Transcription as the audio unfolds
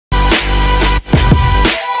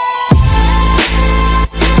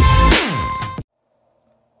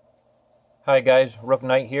Hi guys, Rook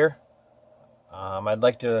Knight here. I'd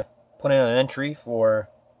like to put in an entry for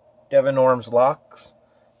Divinorum's locks.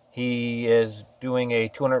 He is doing a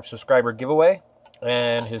 200 subscriber giveaway,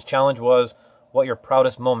 and his challenge was what your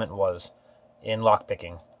proudest moment was in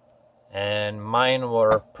lockpicking. And mine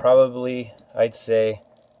were probably, I'd say,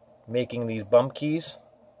 making these bump keys.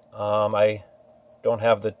 I don't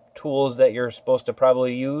have the tools that you're supposed to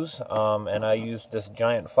probably use, and I used this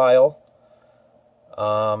giant file.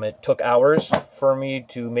 It took hours for me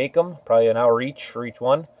to make them, probably an hour each for each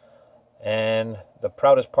one. And the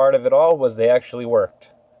proudest part of it all was they actually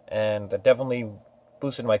worked. And that definitely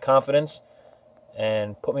boosted my confidence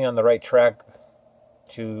and put me on the right track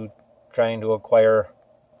to trying to acquire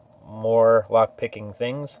more lock-picking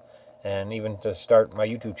things and even to start my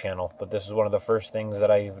YouTube channel. But this is one of the first things that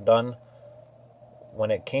I've done when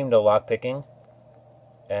it came to lock-picking.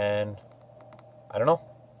 And I don't know,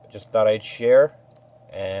 I just thought I'd share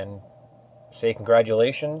and say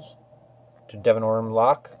congratulations to Divinorum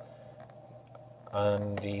Lock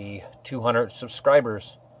on the 200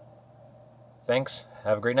 subscribers. Thanks.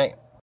 Have a great night.